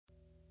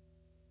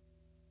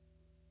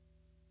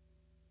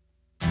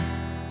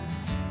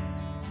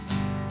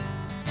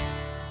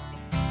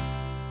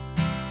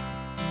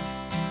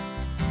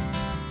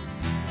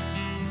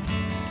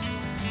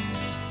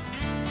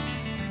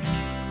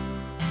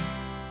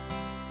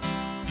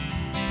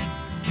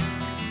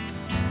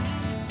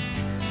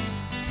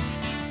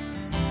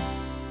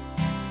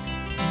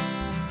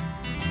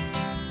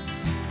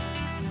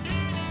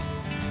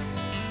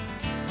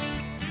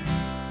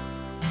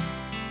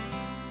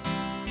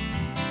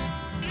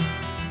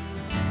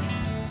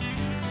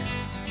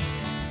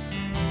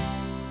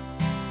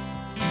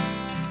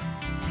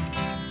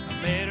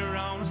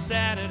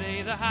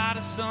the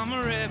hottest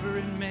summer ever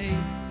in May.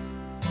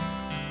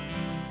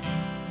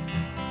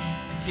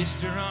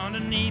 Kissed her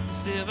underneath the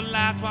silver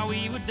lights while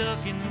we were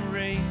ducking the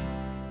rain.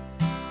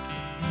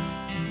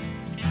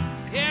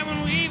 Yeah,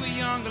 when we were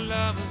younger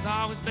lovers,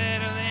 always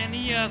better than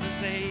the others,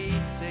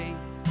 they'd say.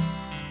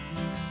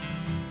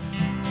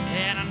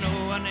 And I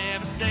know I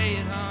never say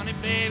it, honey,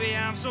 baby,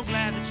 I'm so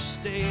glad that you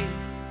stayed.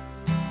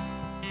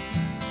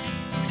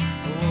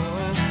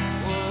 Whoa,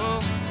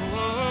 whoa,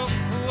 whoa,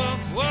 whoa,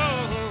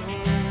 whoa.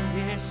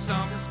 Yeah,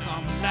 something's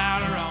coming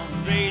louder on the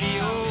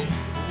radio.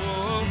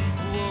 Whoa,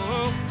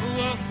 whoa,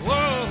 whoa,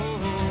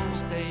 whoa.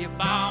 Stay up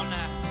all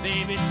night,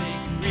 baby,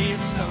 take it real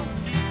slow.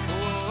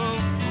 Whoa,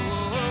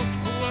 whoa,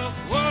 whoa,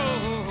 whoa.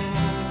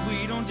 If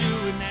we don't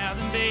do it now,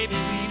 then baby,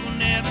 we will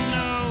never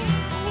know.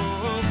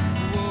 Whoa,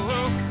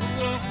 whoa,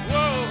 whoa,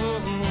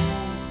 whoa.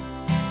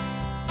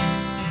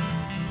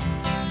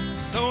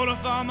 Sold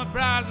off all my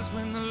prizes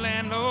when the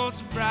landlord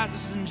surprised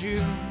us in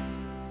June.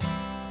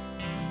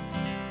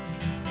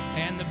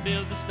 And the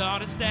bills that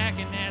started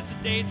stacking as the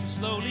dates were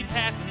slowly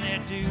passing their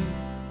due.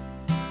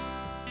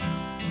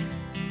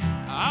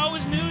 I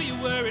always knew you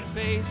worried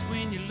face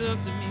when you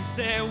looked at me,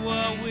 said,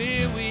 what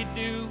will we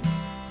do?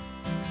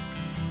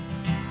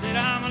 Said,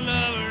 I'm a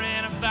lover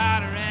and a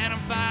fighter, and I'm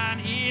fine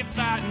here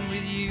fighting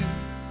with you.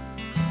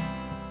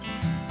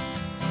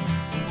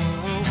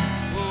 Whoa,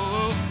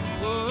 whoa,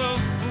 whoa,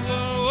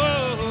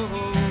 whoa,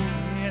 whoa.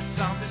 Yeah,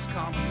 something's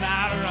coming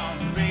louder on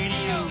the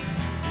radio.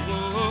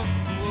 Whoa,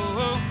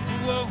 whoa,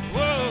 whoa,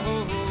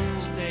 whoa.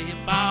 Stay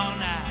up all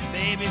night,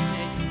 baby,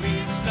 take it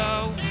real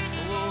slow.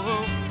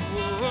 Whoa,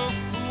 whoa,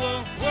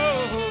 whoa, whoa.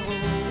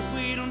 If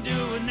we don't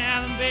do it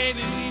now, then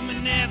baby, we may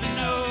never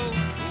know.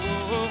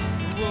 Whoa,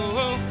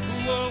 whoa,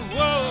 whoa,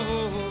 whoa.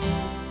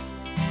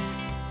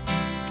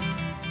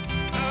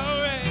 All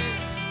right.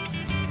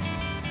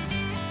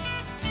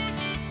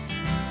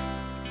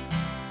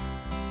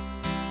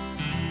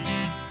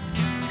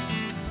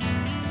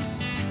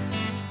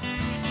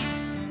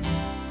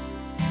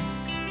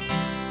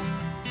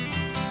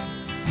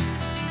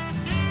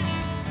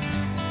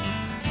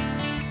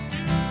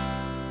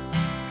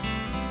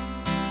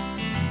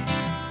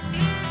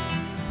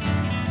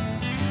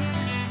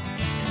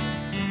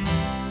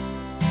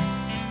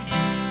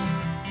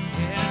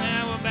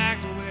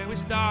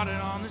 Started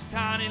on this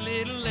tiny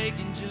little lake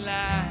in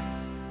July.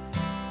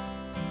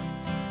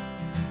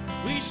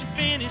 We should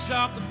finish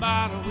off the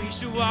bottle, we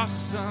should watch the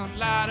sun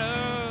light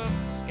up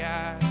the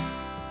sky.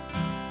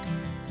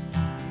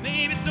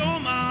 Maybe throw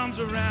my arms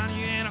around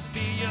you and I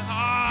feel your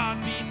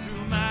heartbeat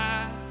through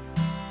mine.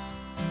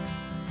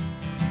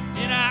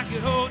 And I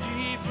could hold you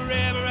here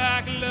forever,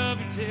 I could love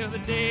you till the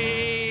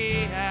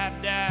day I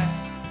die.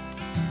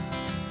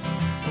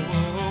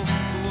 Whoa, whoa,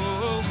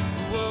 whoa,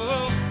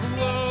 whoa.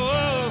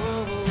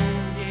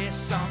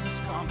 Something's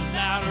coming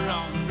louder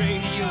on the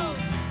radio.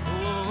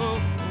 Whoa,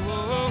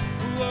 whoa,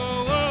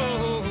 whoa,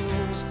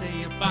 whoa.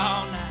 Stay up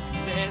all night,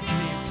 let's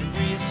dance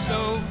real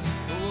slow.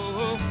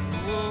 Whoa,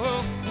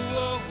 whoa,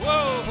 whoa,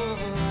 whoa.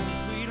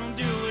 If we don't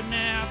do it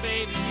now,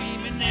 baby, we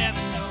may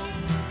never know.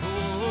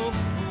 Whoa,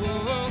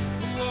 whoa,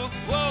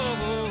 whoa,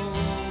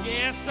 whoa.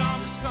 Yeah,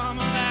 something's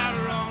coming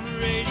louder on the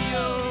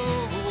radio.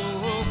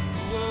 Whoa,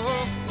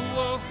 whoa,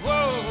 whoa,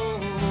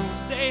 whoa.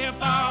 Stay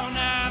up all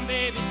night,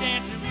 baby,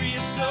 dancing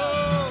real slow.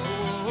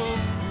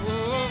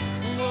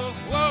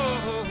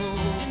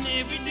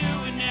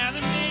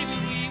 Then maybe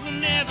we will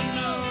never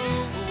know.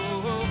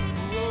 Whoa,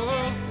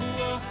 whoa,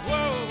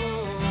 whoa,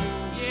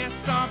 whoa. Yeah,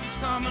 something's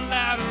coming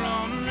louder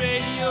on the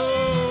radio.